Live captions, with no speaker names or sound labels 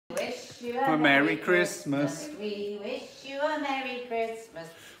Wish you a Merry Christmas. We wish you a Merry Christmas.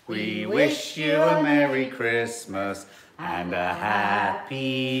 We wish you a Merry Christmas and a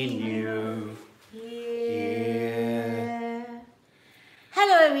Happy New Year.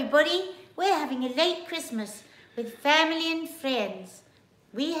 Hello everybody, we're having a late Christmas with family and friends.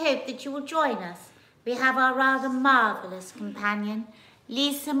 We hope that you will join us. We have our rather marvellous companion,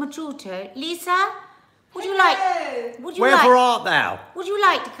 Lisa Majuto. Lisa, would you like art thou? Would you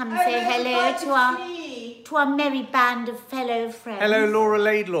like to come and say hello to our merry band of fellow friends? Hello, Laura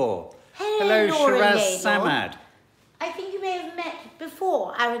Laidlaw. Hello, Laura Shiraz Laidlaw. Samad. I think you may have met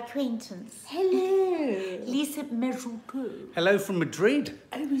before, our acquaintance. Hello. Lisa Majuto. Hello from Madrid.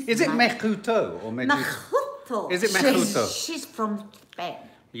 Is it Mejuto or Majuto. Is it Mejuto? She's from Spain.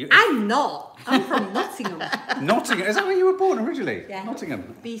 I'm not. I'm from Nottingham. Nottingham? Is that where you were born originally? Yeah.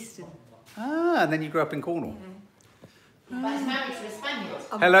 Nottingham. Beeston. Ah, and then you grew up in Cornwall. But he's married to a Spaniard.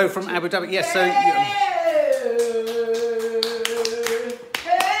 Hello from Abu Dhabi. Yes, so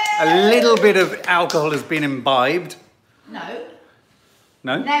a little bit of alcohol has been imbibed. No.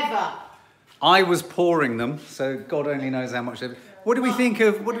 No? Never. I was pouring them, so God only knows how much. What do we think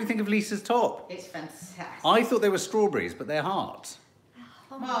of Lisa's top? It's fantastic. I thought they were strawberries, but they're hearts.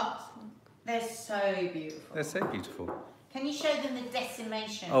 What? They're so beautiful. They're so beautiful. Can you show them the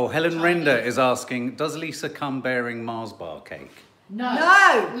decimation? Oh, Helen Render is asking, does Lisa come bearing Mars bar cake? No.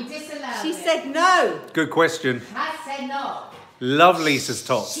 No. We disallowed She it. said no. Good question. I said no. Love Lisa's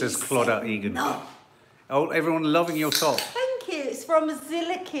top, says She Claudia said Egan. no. Oh, everyone loving your top. Thank you. It's from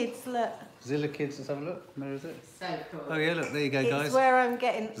Zilla Kids. Look. Zilla Kids, let's have a look. Where is it? So cool. Oh yeah, look, there you go, guys. It's where I'm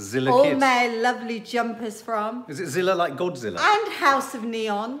getting Zilla all Kids. my lovely jumpers from. Is it Zilla like Godzilla? And House of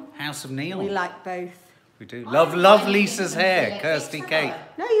Neon. House of Neon. We like both. We do. Love Lisa's hair, Kirsty Kate.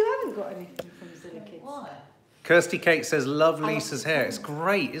 No, you haven't got anything from Zilla Kids. Why? Kirsty Kate says, love Lisa's hair. It's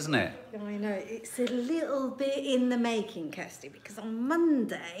great, isn't it? I know. It's a little bit in the making, Kirsty, because on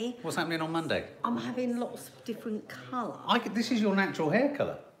Monday, What's happening on Monday? I'm having lots of different colour. This is your natural hair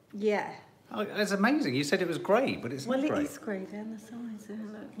colour. Yeah. Oh, it's amazing. You said it was grey, but it's not Well, grey. it is grey down the sides.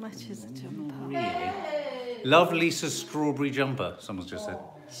 Look, matches the jumper. Really? Love Lisa's strawberry jumper, someone's just said.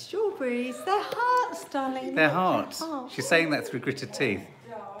 Strawberries, they're hearts, darling. They're hearts. Hearts. She's saying that through gritted teeth.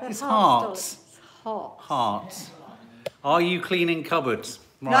 They're It's hearts. hearts. It's hearts. Hearts. Are you cleaning cupboards?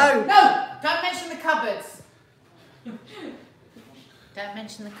 No. No! Don't mention the cupboards. Don't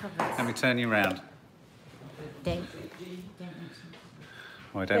mention the cupboards. Let me turn you round. Don't mention.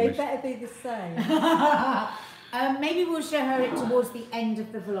 Oh, I don't They mention. better be the same. Maybe we'll show her it towards the end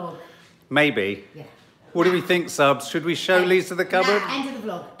of the vlog. Maybe. Yeah. What do we think, subs? Should we show Lisa the cupboard? End of the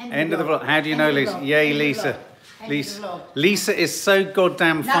vlog. End of the vlog. How do you know, Lisa? Yay, Lisa. Lisa is so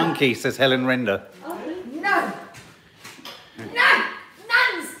goddamn funky, says Helen Render. No! No!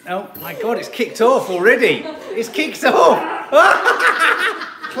 Nuns! Oh my God, it's kicked off already. It's kicked off.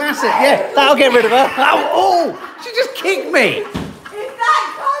 Classic, yeah. That'll get rid of her. Oh, she just kicked me. If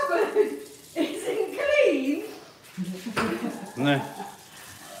that cupboard isn't clean, No,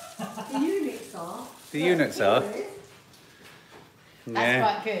 the units are. the units are. That's Yeah.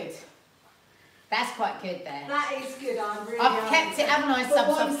 quite good. That's quite good there. That is good. I'm really. I've kept it, haven't I? But Subs,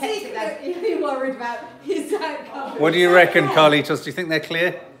 what I've I'm kept it there. secretly worried about is that cupboard. What do you reckon, Carlitos? Do you think they're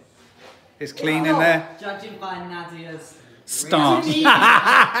clear? It's clean in there? Judging by Nadia's Stance.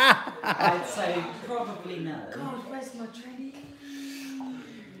 I'd say probably no. God, where's my drink?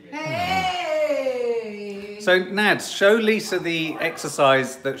 Hey! So, Nads, show Lisa the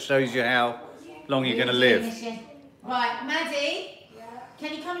exercise that shows you how long you're going to live. Right, Maddie,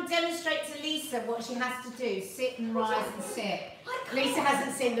 can you come and demonstrate to Lisa what she has to do? Sit and rise and sit. Lisa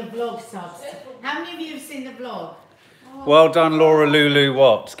hasn't seen the vlog, subs. How many of you have seen the vlog? Well done, Laura Lulu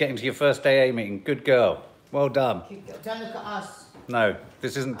Watts. Getting to your first AA meeting. Good girl. Well done. Don't look at us. No,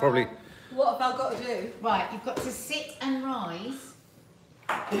 this isn't probably... What have I got to do? Right, you've got to sit and rise.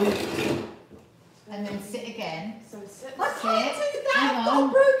 And then sit again. I can't do that. Hang I've got a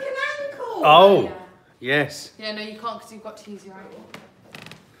on. broken ankle. Oh, yes. Yeah, no, you can't because you've got to use your ankle.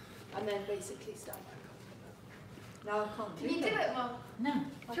 And then basically stand back No, I can't do up. Can you do that. it, Mum? No.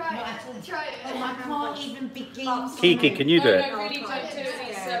 Try not it. at all. Try it. Oh, I can't even begin to Kiki, move. can you do it? No, really don't do it,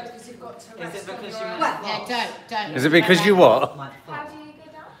 Lisa, because you've got to rest Is it on because your you ankle. went Yeah, don't. Is it because you what? My How fault. do you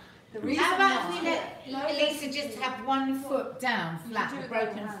go down? The reason How about why- if we let Lisa just have one foot down, flat, a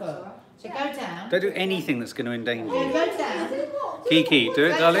broken foot? So go down. Don't do anything that's going to endanger Yeah, you. go down. Kiki, do it,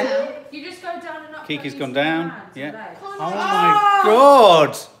 Go darling. down. You just go down and up. Kiki's like gone using your down. hands and Yeah. legs. Oh my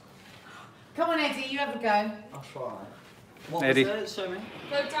God. Come on, Eddie, you have a go. I'll try. What Eddie. was it? Show me.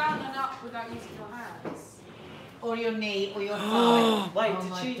 Go down and up without using your hands. or your knee or your thigh. Wait,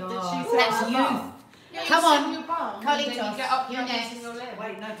 did she say That's her you. bum? Yeah, Come you sit on, your bum, and Carlitos, then you get up you're and next. using your leg.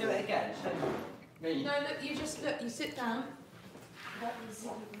 Wait, no, do it again. Show me. No, look, you just look, you sit down. I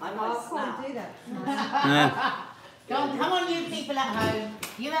I might can't snap. do that. Come on, you people at home.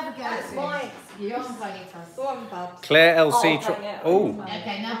 You have a go. That's Sue. mine. You're on Carlitos. Go on, Babs. Claire LC. Oh, hang it. Oh,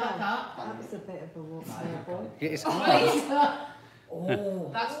 Okay, now back up. That was a bit of a walk there, boy. it's hard. Oh,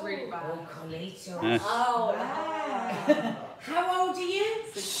 That's really bad. Carlitos. Yeah. Oh, wow. How old are you?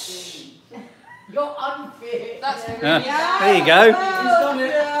 16. You're unfit. That's really Yeah. bad. There you go. He's done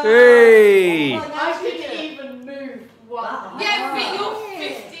it. Hey. I couldn't even move one. Yeah, but you're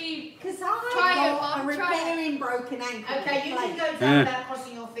 50. Because Try I've it, got a Mum, try it. repairing broken ankle. Okay, you can go down Yeah. without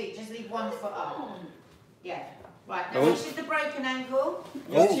crossing your feet. Just leave one foot up. Yeah. Right, now Oh. this is the broken ankle.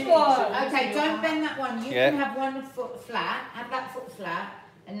 Oh. Okay, don't bend that one. You Yeah. can have one foot flat. Have that foot flat.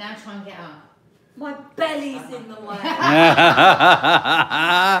 And now try and get up. My belly's in the way.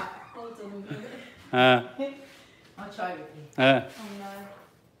 Hold on a minute. I'll try with you. Oh no.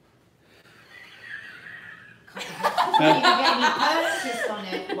 You can get any purchase on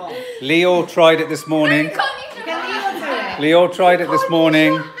it. Leo tried it this morning. Can Leo do it? Leo tried it this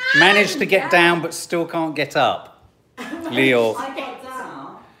morning. Managed to get down, but still can't get up. Leo. I get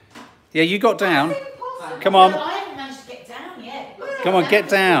down. Yeah, you got down. Come on. I haven't managed to get down yet. Come on, get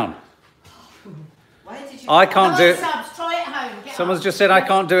down. Where did you I Come can't on, do it. Subs, try it at home. Get Someone's up. just said I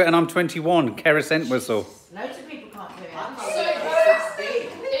can't do it and I'm 21. Keris Entwistle. Loads of people can't do it. So,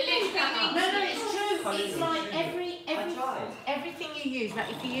 it literally No, it's true. It's like I tried. everything you use. Like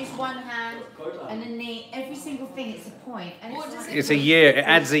if you use one hand and a knee, every single thing, it's a point. And What it's does like, It's a year. It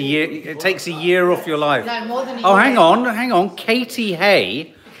adds a year. It takes a year off your life. no more than a Oh, year. hang on. Katie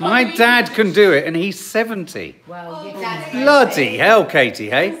Hay. My dad can do it and he's 70. Well, your dad's Bloody hell, Katie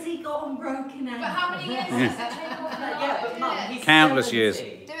Hay. Has he got on broken ankle? But how many years does that take off? Yeah, but Mum, he's Countless 70. years. Do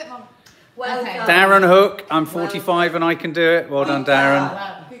it, Mum. Well Okay. done. Darren Hook. I'm 45 and I can do it. Well done, Darren.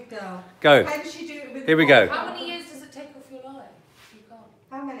 Well, Good girl. Go. Can she do it with Here we go. How many years does it take off your life? You can't.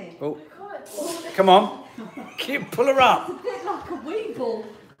 How many? Oh, come on. Pull her up. A bit like a weeble.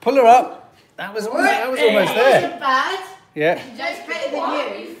 Pull her up. That was almost it there. wasn't bad. Yeah. That's better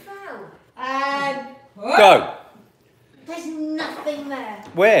than you. Go. There's nothing there.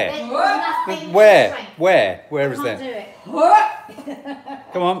 Where? There's nothing. Where? strength. Where? Where I is can't there? do it.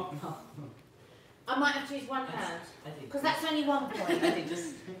 Come on. I might have to use one hand because that's only one point.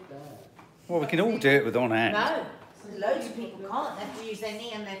 Well, we can all do it with one hand. No, loads of people can't. They have to use their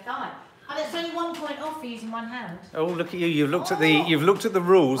knee and their thigh. And it's only 1 point off for using one hand. Oh, look at you. You've looked at the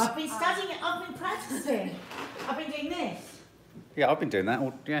rules. I've been studying it. I've been practicing. I've been doing this. Yeah, I've been doing that.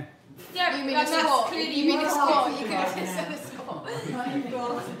 All, yeah. Yeah, You mean that's a squat? clearly You mean a squat? You could have Yeah. said a squat. I'm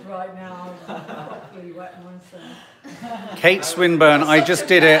exhausted right now. I'm properly wet myself. Kate Swinburne. I just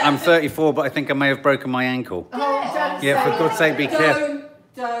did it. I'm 34, but I think I may have broken my ankle. Oh, don't Yeah, say for God's sake, be careful.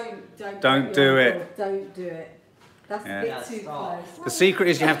 Don't do break it. your ankle. Don't do it. That's Yeah. a bit That's too wrong. close. The secret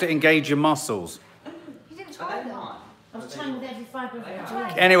is you have to engage your muscles. You didn't But try they're that. not. I was trying with every fibre of my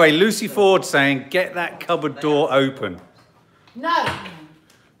body. Anyway, Lucy Ford saying, get that cupboard door open. No.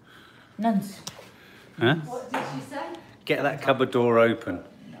 Nuns. Huh? What did she say? Get that cupboard door open.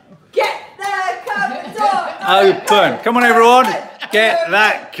 Get the cupboard door Open. Come on, everyone. Get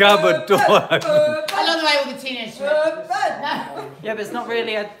that cupboard door open. I love the way all the teenagers do it. No. Yeah, but it's not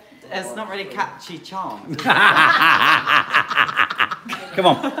really a catchy chant. Come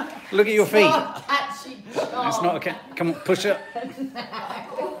on. Look at your feet. Oh, catchy charm. It's not okay. Come on, push it.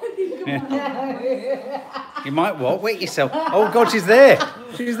 You might what? Wait yourself. Oh God, she's there.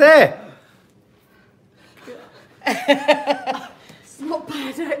 She's there. It's not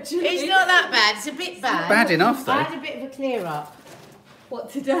bad actually. It's not that bad. It's a bit bad. Bad enough I though. had a bit of a clear up. What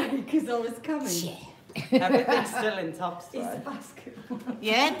today? Because I was coming. Everything's still in tubs It's though. basketball.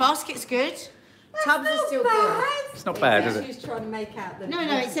 Yeah, basket's good. Tubs are still Not good. bad. It's not bad, is She it? was trying to make out the. No,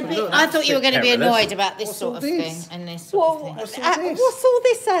 it's a bit. Look, I that's thought you a were going to be perilous. annoyed about this What's sort all of this? thing and this sort of thing. What's all this? What's all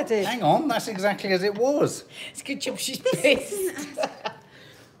this added? Hang on, that's exactly as it was. It's a good job she's pissed.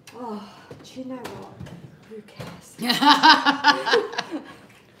 Oh, do you know what? Who cares?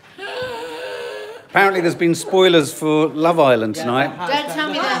 Apparently, there's been spoilers for Love Island tonight. Don't tell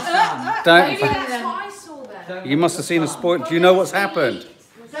me that. Don't. That's what I saw there. You must have seen a spoil. Do you know what's happened?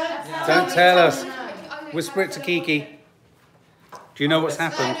 Don't tell us. I Whisper it to Kiki. Do you know what's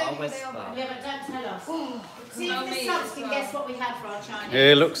happened? I'll whisper. Yeah, but don't tell us. See if the subs can guess what we had for our Chinese.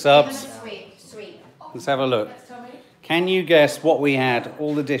 Here, look, subs. Sweet. Let's have a look. Can you guess what we had?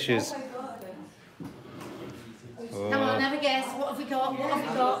 All the dishes. Come on, have a guess. What have we got? What have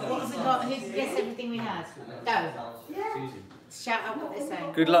we got? What have we got? Who can guess everything we had? Go. Shout out what they're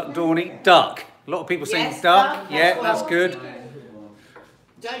saying. Good luck, Dawny. Duck. A lot of people saying Yes, duck. duck, Yeah, that's that's one. good.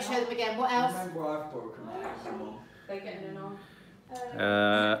 Don't show them again. What else? They're getting an arm.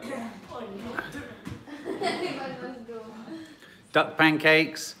 Duck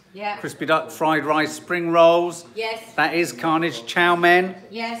pancakes. Yeah. Crispy duck, fried rice, spring rolls. Yes. That is carnage. Chow mein.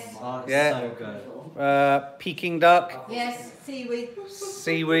 Yes. Oh, it's Yeah. so good. Peking duck. Yes. Seaweed.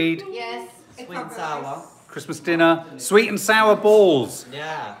 Seaweed. Yes. Sweet and sour. Christmas dinner. Sweet and sour balls,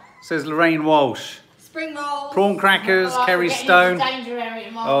 Yeah. says Lorraine Walsh. Spring rolls. Prawn crackers, Oh, Kerry we're getting Stone. into danger area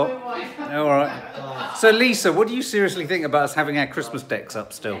Oh. tomorrow. All right. So, Lisa, what do you seriously think about us having our Christmas decks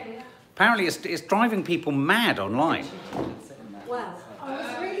up still? Apparently, it's driving people mad online. Well, I was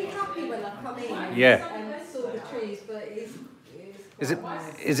really happy when I come in Yeah. and saw the trees, but it's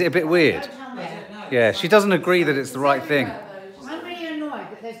Is it a bit weird? Yeah, she doesn't agree that it's the right thing. I'm really annoyed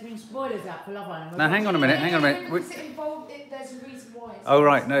that there's been spoilers out for Love Island. Now, hang on a minute. Hang on a minute. There's a reason why. Oh,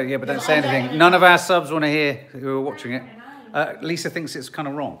 right. No, yeah, but don't say anything. None of our subs want to hear who are watching it. Lisa thinks it's kind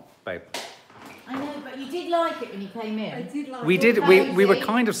of wrong, babe. I know, but you did like it when you came I in. did like We it. did. We were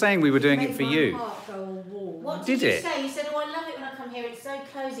kind of saying we were doing it Made for my you. heart go all warm. What Did did you it? say? You said, oh, I love it when I come here. It's so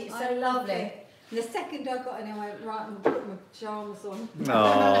cosy. It's so I loved lovely. it. And the second I got in, I went right and put my pyjamas on.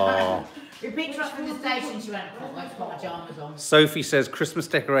 Oh. We picked her up from the station. She went, oh, I've got my pyjamas on. Sophie says Christmas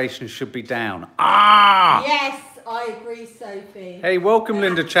decorations should be down. Ah! Yes, I agree, Sophie. Hey, welcome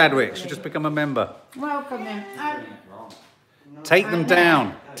Linda Chadwick. She's just become a member. Welcome then. Take them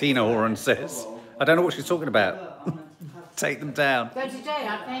down, Tina Horan says. I don't know what she's talking about. Take them down. So today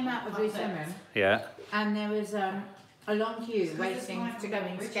I came out with Bruce Lemon Yeah, and there was a long queue waiting to go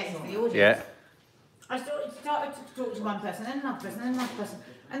in to get into the audience. yeah. I started to talk to one person, then another person, then another person,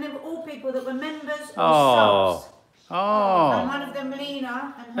 and they were all people that were members or Oh. subs. And Oh. one of them,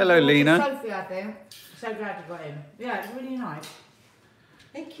 Lena, and her Hello, daughter, Lena. Sophie, I think. So glad you got in. Yeah, it's really nice.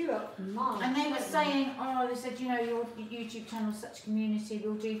 They queue up for miles. And they were saying, oh, they said, you know, your YouTube channel's such a community.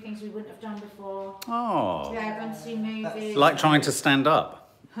 We'll do things we wouldn't have done before. Oh. Yeah, going to see movies. Like trying to stand up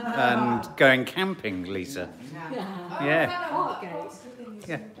and going camping, Lisa. Yeah. Heartgate.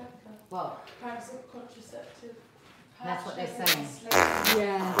 Yeah. What? Contraceptive. That's what they're saying.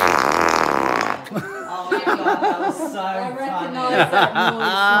 Yeah. Oh my god, that was so I funny. recognise that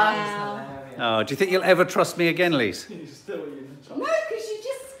noise now. Oh, do you think you'll ever trust me again, Lisa? No, because you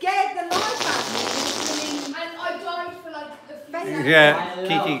just scared the life out of me. And I died for like a few seconds. Yeah, I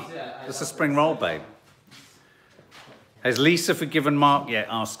Kiki. loved it. That's a spring roll, babe. Has Lisa forgiven Mark yet?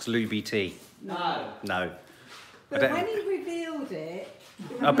 Asks Lou BT. No. No. But don't- when he revealed it...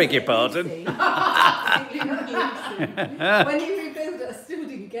 I beg your pardon. When he revealed it, I still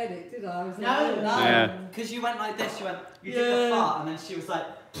didn't get it, did I? I was No. like, No. Yeah. Because you went like this, you went, you did the fart, and then she was like,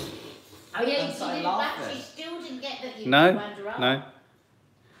 Oh, yeah, And she started didn't, laughing. she still didn't get that you No, wound her up. no.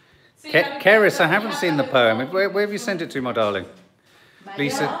 So you haven't Keris, got I haven't seen the poem. Where have you sent it to, my darling?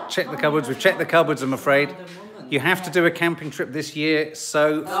 Lisa, check the cupboards. We've checked the cupboards, I'm afraid. You have to do a camping trip this year. It's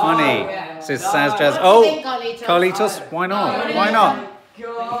so funny, says Saz Jazz. What do Oh, you think, Carlitos? Carlitos, why not? Why not? it's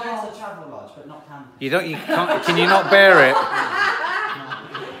a travel lodge, but not camping. You don't. You can't. Can you not bear it?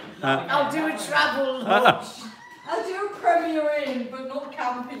 I'll do a travel lodge. I'll do a Premier Inn, but not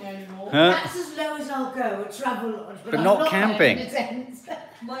camping anymore. Huh? That's as low as I'll go, a travel lodge. But I'm not camping. in a tent.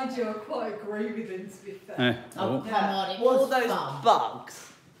 Mind you, I quite agree with him, to be fair. Oh, Oh. come on, it All was those fun. bugs.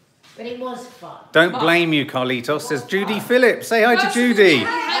 But it was fun. Don't blame you, Carlitos. Says Judy Phillips. Say hi to Judy.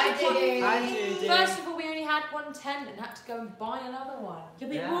 I did. Hi, Judy. First of all, we only had one tent and had to go and buy another one. Yeah,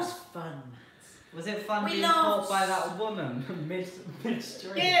 but it Yeah. was fun. Was it fun We being laughed. caught by that woman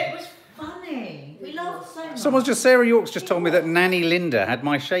mid-stream? Yeah, it was funny. We laughed so much. Someone's just Sarah York's just told me that Nanny Linda had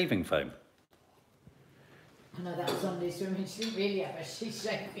my shaving foam. I know that was on this room and she didn't really have a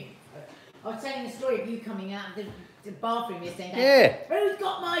shaving. I was telling the story of you coming out of the bathroom yesterday. Yeah. Who's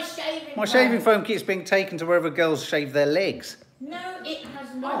got my shaving My shaving foam keeps being taken to wherever girls shave their legs. No, it has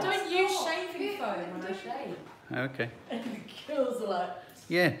I not. don't use shaving foam when I shave. Okay. The girls are like,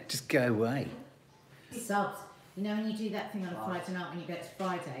 Yeah, just go away. subs. You know when you do that thing on a Friday night when you go to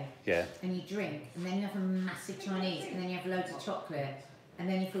Friday Yeah. and you drink and then you have a massive Chinese and then you have loads of chocolate and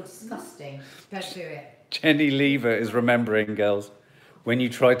then you feel disgusting. Don't do it. Jenny Lever is remembering, girls, when you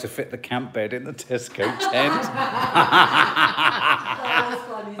tried to fit the camp bed in the Tesco tent.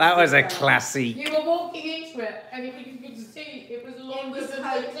 That was a classy. You were walking into it and if you could see it was longer was than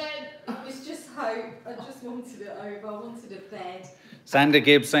hope. the tent. It was just hope. I just wanted it over. I wanted a bed. Sander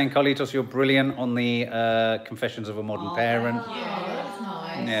Gibbs saying, Carlitos, you're brilliant on the Confessions of a Modern Parent. Oh, that's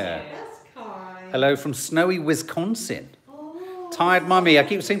nice. Yeah. That's kind. Hello from snowy Wisconsin. Oh. Tired Mummy. I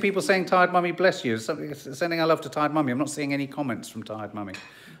keep seeing people saying Tired Mummy, bless you. Sending our love to Tired Mummy. I'm not seeing any comments from Tired Mummy.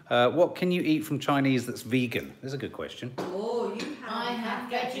 What can you eat from Chinese that's vegan? That's a good question. Oh, you have. I have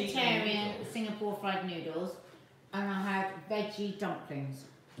vegetarian Singapore fried noodles and I have veggie dumplings.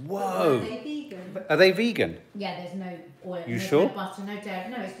 Whoa. Are they vegan? Are they vegan? Yeah, there's no oil, You there's sure? no butter, no dairy.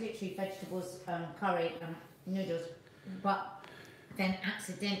 No, it's literally vegetables, curry and noodles. But then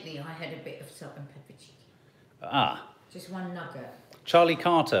accidentally I had a bit of salt and pepper chicken. Ah. Just one nugget. Charlie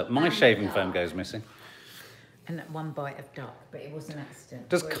Carter. My shaving foam goes missing. And one bite of duck, but it was an accident.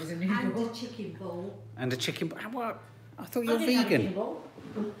 Does Well, it was a And noodle. a chicken ball. And a chicken... What? I thought you I were didn't have a chicken vegan. ball.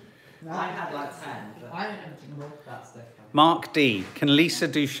 No, I had like 10, but I don't have a chicken ball. that's different. Mark D. Can Lisa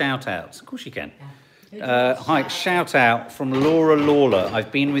do shout-outs? Of course you can. Yeah. Hi, shout-out from Laura Lawler.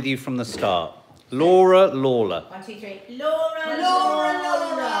 I've been with you from the start. Laura Lawler. 1, 2, 3. Laura.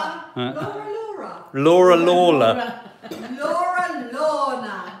 Laura. Laura Laura. Lawler. Laura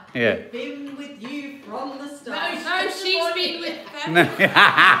Lorna. Yeah. Been with you from the start. No, she's been with them.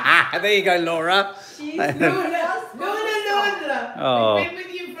 There you go, Laura. She's with us. Laura. Oh. Been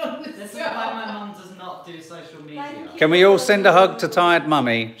with you from the This is why my mum does not do social media. Thank you. Can we all send a hug to Tired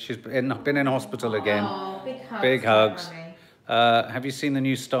Mummy? She's been in hospital again. Oh, big hugs. Big hugs. Mummy. Have you seen the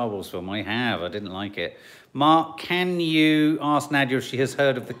new Star Wars film? I have. I didn't like it. Mark, can you ask Nadia if she has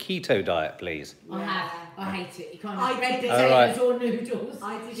heard of the keto diet, please? I have. I hate it. You can't I have red did. potatoes or noodles.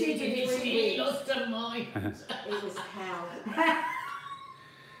 I did She it did it. for 3 She weeks. lost her mind. It was hell.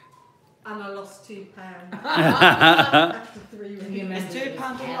 And I lost £2 after 3 weeks. Is £2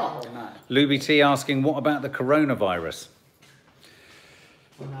 a lot or no? Luby T asking, what about the coronavirus?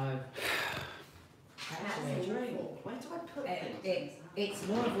 Oh, no. That's awful. Where do I put things? It's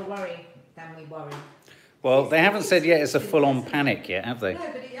more of a worry than we worry. Well, they haven't said yet it's a full-on panic yet, have they? No,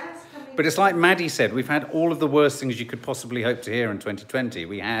 but it has come in. But it's like Maddie said, we've had all of the worst things you could possibly hope to hear in 2020.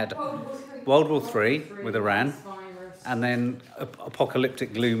 We had World War III with Iran, and then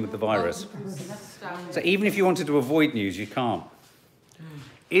apocalyptic gloom with the virus. So even if you wanted to avoid news, you can't.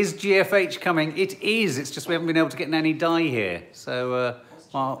 Is GFH coming? It is. It's just we haven't been able to get Nanny Di here. So,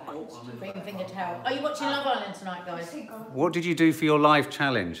 well, Bring finger towel. Are you watching Love Island tonight, guys? what did you do for your live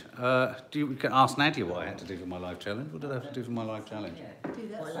challenge? You can ask Nadia what I had to do for my live challenge. What did I have to do for my live challenge?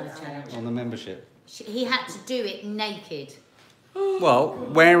 What live challenge? On the membership. He had to do it naked. Well,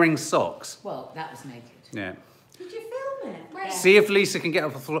 wearing socks. Well, that was naked. Yeah. Did you film it? Yeah. See if Lisa can get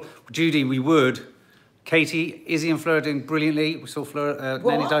off the floor. Judy, we would. Katie, Izzy and Fleur are doing brilliantly. We saw Fleur,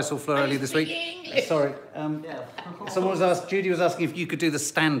 Nanny Di saw Fleur earlier this week. Sorry. Yeah. Someone was asked, Judy was asking if you could do the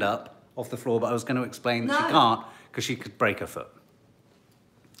stand-up off the floor, but I was going to explain that she No. can't because she could break her foot.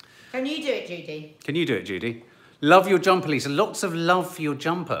 Can you do it, Judy? Can you do it, Judy? Love your jumper, Lisa. Lots of love for your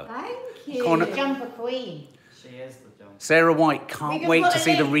jumper. Thank you. Connor- Jumper queen. She is the jump. Sarah White, We can't can wait put to a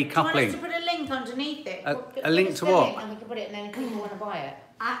see the link. Do you want us to recoupling. put a link underneath it? A link to what? And we can put it, and then people want to buy it.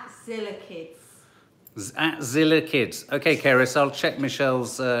 At Zilla Kids. At Zilla Kids. Okay, Keris, I'll check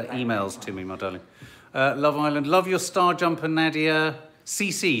Michelle's emails to me, my darling. Love Island. Love your star jumper, Nadia.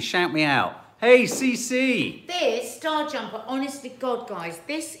 CC, shout me out. Hey, CC! This star jumper, honestly, God, guys,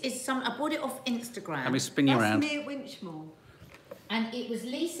 this is some. I bought it off Instagram. Let me spin you That's around. me at Winchmore. And it was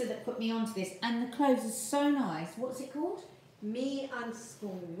Lisa that put me onto this, and the clothes are so nice. What's it called? Me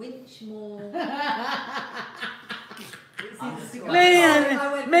underscore Winchmore.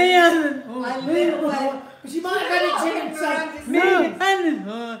 She might have had it to him,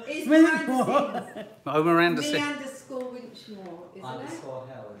 It's Miranda Oh, Miranda Me said. underscore Winchmore, isn't it? Underscore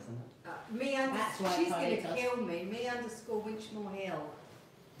Hill, isn't it? Me That's underscore. right, She's Carly gonna does. kill me. Me underscore Winchmore Hill.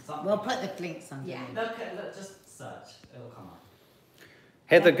 Something. We'll put the links under. Yeah. Look, just search. It'll come up.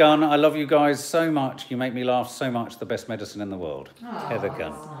 Heather Gunn, I love you guys so much. You make me laugh so much. The best medicine in the world. Heather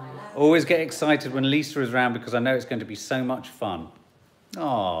Gunn. Always get excited when Lisa is around because I know it's going to be so much fun.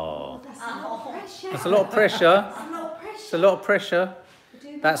 Oh, That's a lot of pressure. that's a lot of pressure. That's a lot of pressure. It's a lot of pressure.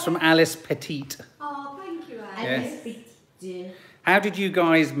 That's from Alice Petite. Oh, thank you, Alice. Yeah. How did you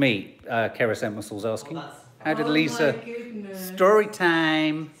guys meet? Keris Entwistle's asking. Well, that's- How did Oh Lisa? my goodness. Story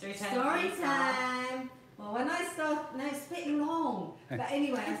time. Story time. Well, when I started, no, it's a bit long. But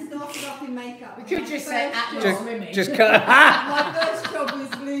anyway, I started off in makeup. We could My just say first Atlas job- Swimming. Just cut. My first job was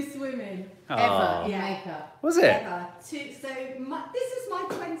blue swimming. Ever in Yeah. makeup. Was it? Ever. So this is my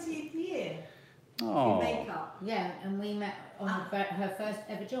 20th year in Oh. makeup. Yeah, and we met on her first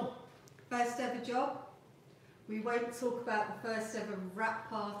ever job. First ever job. We won't talk about the first ever rap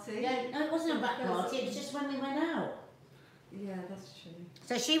party. Yeah, no, it wasn't a rap party. It was just when we went out. Yeah, that's true.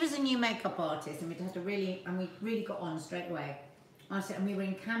 So she was a new makeup artist, and we really got on straight away. I said, and we were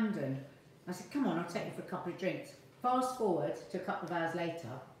in Camden. I said, come on, I'll take you for a couple of drinks. Fast forward to a couple of hours later.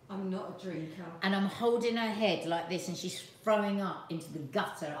 I'm not a drinker. And I'm holding her head like this, and she's throwing up into the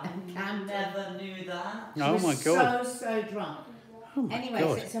gutter. I never knew that. Oh my God. So drunk. Oh my Anyway,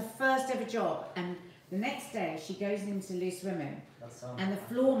 God. so it's her first ever job, and the next day she goes into loose women, That's so and the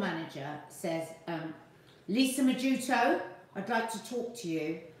floor manager says, Lisa Majuto, I'd like to talk to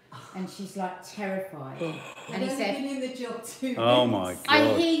you. And she's like terrified. And he I've said, been in the job 2 Oh weeks. my I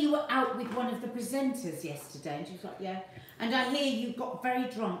God. hear you were out with one of the presenters yesterday. And she was like, yeah. And I hear you got very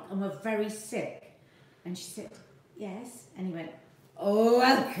drunk and were very sick. And she said, yes. And he went, oh,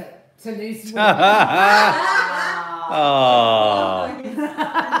 welcome to Loose Women. Oh. Thank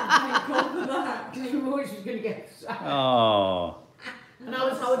God for that. Because we thought she was going to get shot. Oh. And I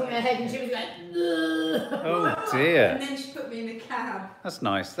was holding her head, and she was like, ugh. Oh dear. And then she put me in a cab. That's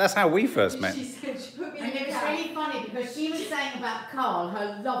nice. That's how we first met. She said she put me in And a it was cab. really funny because she was saying about Carl,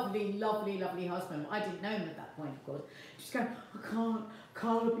 her lovely, lovely, lovely husband. I didn't know him at that point, of course. She's going, I can't.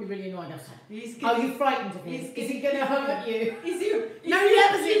 Carl would be really annoying. I was like, are you frightened of him? Is he going to hurt you? Is he? No, he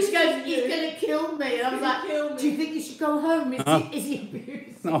hasn't. She goes, he's going to kill me. And I was kill like, me. do you think you should go home? Is he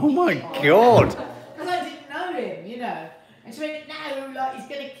abusing Oh my you? God. Because I didn't know him, you know. And she went, no, like, he's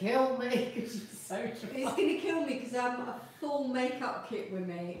going to kill me. Because she's so drunk. He's going to kill me because I'm a full makeup kit with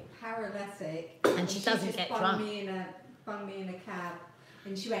me, paralytic. And she doesn't just get bung drunk. me in a cab.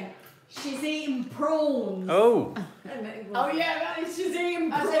 And she went, she's eating prawns. Oh. And it was, Oh, yeah, right. she's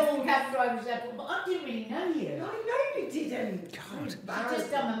eating I prawns. said to the cab driver, but I didn't really know you. I know you didn't. God. I just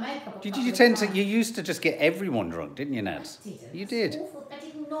done my makeup. a Did couple you of tend to? times. You used to just get everyone drunk, didn't you, Nads? I didn't. You That's did. awful. I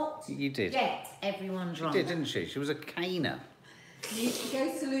did not You did. get everyone She drunk. did, didn't she? She was a caner. We used to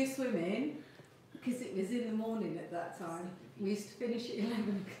go to Loose Women because it was in the morning at that time. We used to finish at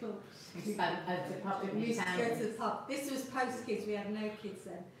 11 o'clock. We used to go to the pub. This was post kids. We had no kids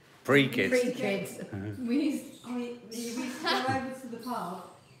then. Pre-kids. Pre-kids. We used to go over to the pub.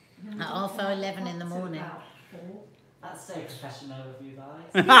 At 11:30 in the morning. That's so professional of you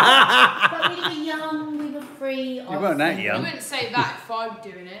guys. But we were young, we were free. You weren't that I young. wouldn't say that if I were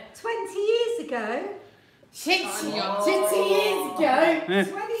doing it. 20 years ago. 60 I'm young. 60 years ago. 20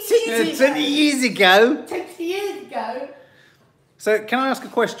 years 20 years ago. 60 years ago. So, can I ask a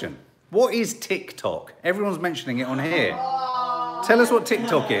question? What is TikTok? Everyone's mentioning it on here. Tell us what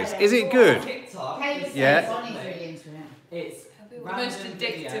TikTok is. Is it good? TikTok. Yeah. Bonnie's really into it. It's The most random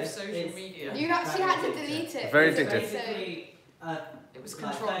addictive videos. social It's media. You actually had to delete it. Very It's addictive. basically It was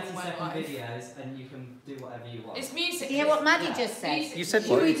like controlling 30 my second life. videos and you can do whatever you want. It's music. Did you hear what Maddie just said? Music. You said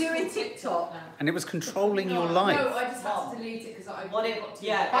Should what? we do a TikTok? And it was controlling your No, life. I just had to delete it because I What it, got to.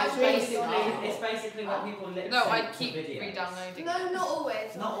 yeah, That's it's really basically, funny. it's basically what people lip No, I sync to keep videos. re-downloading. No, not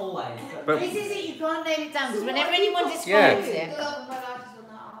always. Not always, But- This is it, you can't nail it down because So whenever what have you anyone got describes The it. love of my life is on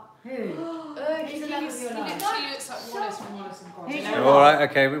that app. Who? He Who's the love of literally your life? looks like Wallace from Wallace and Gromit. Who's know your All life? right,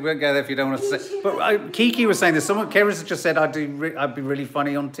 okay, we won't go there if you don't want to say. But Kiki was saying this. Someone, Keris just said I'd be really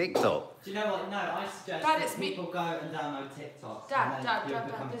funny on TikTok. Do you know what? No, I suggest Dad, that it's me. people go and download TikTok. Dad, and then Dad, you'll Dad,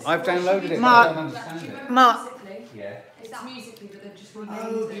 become Dad, this- I've downloaded it, but Mark. I don't understand it. Mark. Musically? Yeah. It's musically, but they're just Oh, renamed do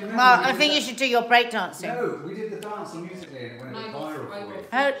you it. remember Mark, we I did think that? you should do your breakdancing. No, we did the dance on Musically and it went I got- viral I for you.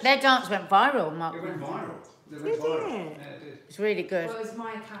 got- Oh, their dance went viral, Mark. It went viral. It went viral. Yeah, it did. It's really good. Well, it was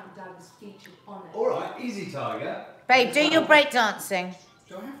my account, Dad was featured on it. All right, easy target. Babe, do your breakdancing.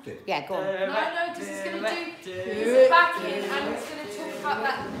 Do I have to? Yeah, go on. No, because it's going to do it. his back in and it's going to talk about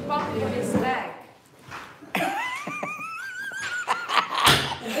that bump on his leg.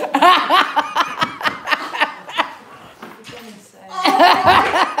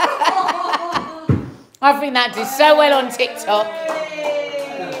 I think that did so well on TikTok.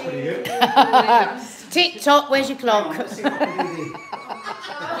 That's pretty good. TikTok, where's your clock? Where's you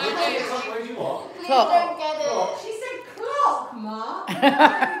what? Clock. Don't get it. She said clock, Mark.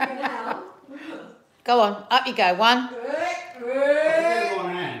 Now. Go on, up you go. One.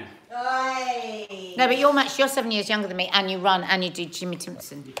 Aye. No, but you're 7 years younger than me, and you run, and you do Jimmy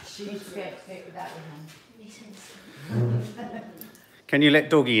Timpson. Can you let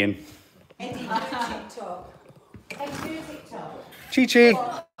Doggy in? Eddie, do TikTok. Chi Chi,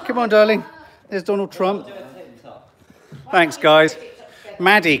 come on, darling. There's Donald Trump. Do a TikTok. Thanks, guys.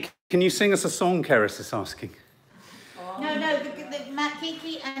 Maddie, can you sing us a song? Keris is asking. No, Matt,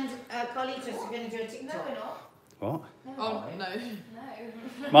 Kiki and Carlitos are going to do a TikTok. No, we're not. What? Oh, no.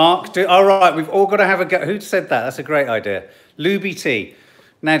 Mark, all right, we've all got to have a go. Who said that? That's a great idea. Luby T.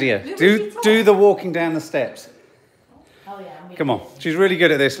 Nadia, do the walking down the steps. Oh, yeah. Come on. She's really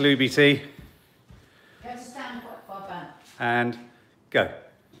good at this, Luby T. You have to stand quite far back. And go.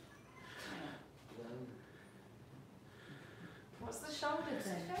 What's the shoulder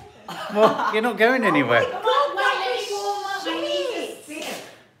thing? Well, you're not going anywhere. Come on, wait, let me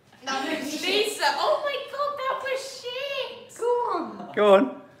Go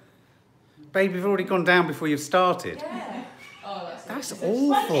on. Babe, you've already gone down before you've started. Yeah. Oh, That's Well,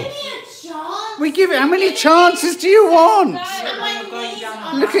 give awful. me a chance. We give it. How many chances do you want? My knees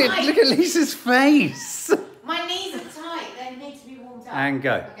are Look tight. at Lisa's face. My knees are tight. They need to be warmed up. And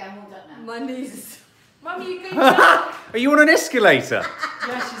go. Okay, I'm warmed up now. My knees. Mum, you go down. Are you on an escalator?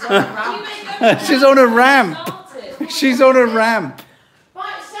 Yeah, she's on the ramp. You ain't going She's on a ramp. started. She's on a ramp.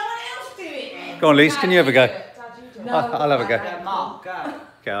 Right, someone else do it then. Go on, Lisa. Can you have a go? Dad, you do it. No. I'll have a go. Yeah, Mark, go.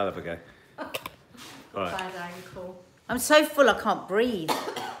 Okay, I'll have a go. All right. Bad ankle. I'm so full I can't breathe.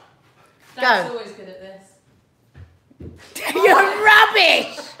 Dad's Go. always good at this. You're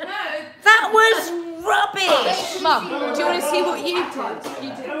rubbish. No. That was rubbish. Mum, do you want to see what you did? You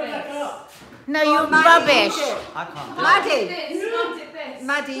did this. No, you're Maddie, rubbish. you do it. I can't do Maddie. This. Mum did this.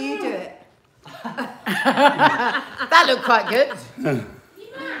 Maddie, you do it. That looked quite good.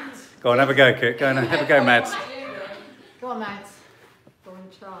 Go on, have a go, Kit. Go on, have a go, Mads. Go on, Mads. Go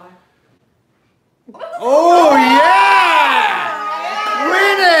and try. Oh, yeah!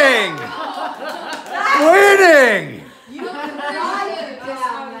 Winning! Winning!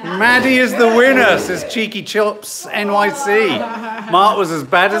 Maddie is the winner, says Cheeky Chops NYC. Mark was as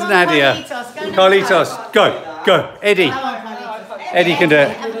bad as Nadia. Carlitos, go. Eddie. Come on, Carlitos. Eddie can do it.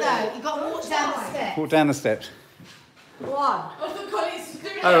 Have a go. You've got to walk down the steps. Walk down the steps. One. Oh, the colleagues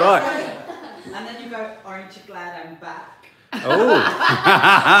doing it. Oh, right. And then you go, aren't you glad I'm back?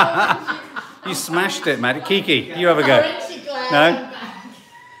 Oh. You smashed it, Maddie. Kiki, you have a go. Aren't you glad No? I'm back?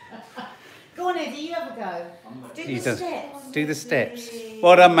 Go on, Eddie, you have a go. Do He the does. steps. Do the steps.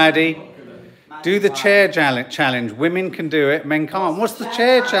 Well done, Maddie. Do the chair challenge. Women can do it, men can't. What's the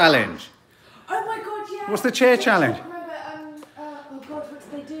chair challenge? Oh my god, yeah. What's the chair challenge? Remember, oh god,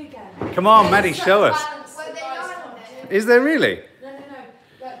 what did they do again? Come on, Maddie, show us. Well, they know it. Is there really? No.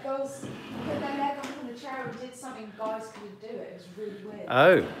 That girls put their leg up on the chair and did something guys couldn't do it. It was really weird.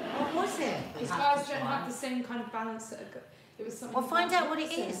 Oh. What was it? Because guys don't have the same kind of balance that it was something. Well, find out what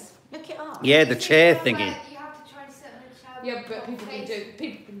it is. Look it up. Yeah, the chair Where thingy. You have to try and sit on a chair. Yeah, with but your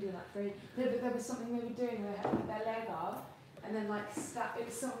people can do that for you. No, but there was something they were doing where they had their leg up and then like stab. It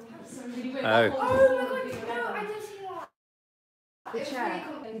was something really weird. Oh. Like, Oh my god, putting your no, leg I on didn't see that. the It was chair, really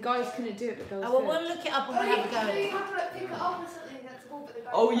cool. and guys couldn't do it, but girls Oh, well, could. we'll look it up and Oh, we'll have a go at you it. have to like pick it up or something. That's cool, but the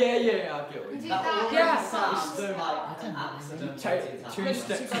guys. Oh yeah, can't. yeah, I get what You you do mean. that. Yeah. An accident. Two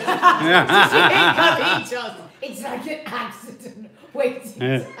steps. It's like an accident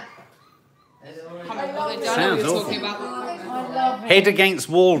waiting. Sounds awful. I love it. Head against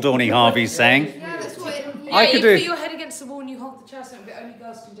wall, Donny Harvey's saying. Yeah, that's what it. I could you do. put your head against the wall and you hold the chair something, but only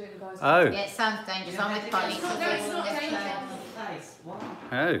girls can do it and guys Oh. Yeah, it sounds dangerous. I'm with Polly. It's not dangerous.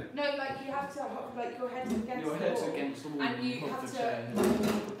 Oh. No, like you have to hold like your head against Your the head's wall. against the wall. And you hold have the to chair.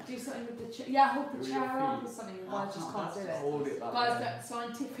 do something with the chair. Yeah, hold the With chair your up feet. or something. Guys just can't do it. Hold it like Guys that.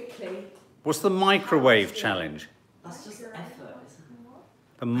 don't scientifically. What's the microwave challenge? That's just effort, isn't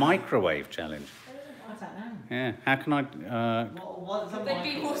it? The microwave challenge. I don't know. Yeah. How can I What's a They'd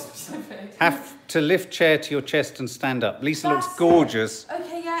be more microwave? specific. have to lift chair to your chest and stand up? Lisa looks That's- gorgeous.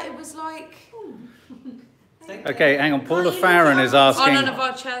 Okay, yeah, it was like. Okay, hang on. Paula Farron is Oh, asking. none of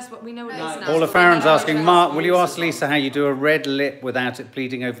our chairs, but we know what it is now. Paula so Farron's none of our asking, chairs Mark, are will you ask usable. Lisa how you do a red lip without it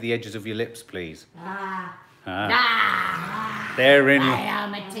bleeding over the edges of your lips, please? Ah. They're in. I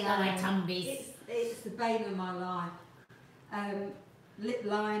am a tickle my tumbies. It's the bane of my life. Lip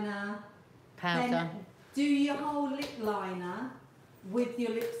liner. Powder. Then do your whole lip liner with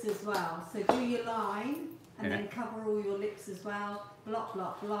your lips as well. So do your line and Yeah. then cover all your lips as well. Block,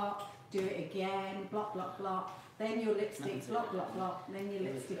 block, block. Do it again. Block, block, block. Then your lipstick. Block, block, block. Then your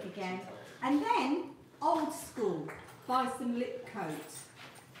lipstick again. And then, old school, buy some lip coat.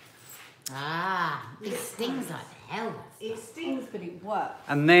 Ah, it stings like hell. It stings, but it works.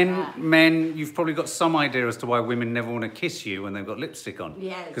 And then, men, you've probably got some idea as to why women never want to kiss you when they've got lipstick on.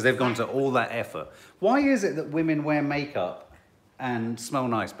 Yes. Because they've gone to all that effort. Why is it that women wear makeup and smell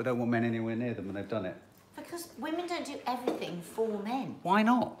nice but don't want men anywhere near them when they've done it? Because women don't do everything for men. Why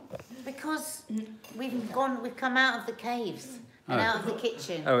not? Because we've come out of the caves and Oh. out of the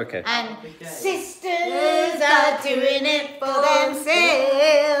kitchen. Oh, okay. And sisters are doing it for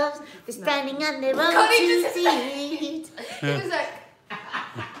themselves. They're standing on their own Connie two just- feet. It was like.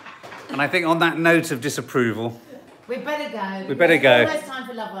 And I think on that note of disapproval, We better go. We better It's go. almost time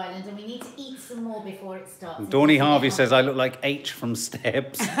for Love Island and we need to eat some more before it starts. Donny Harvey says I look like H from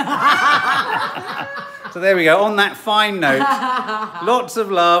Steps. So there we go. On that fine note, lots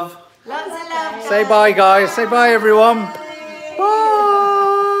of love. Lots of love. Say bye, guys. Say bye, everyone.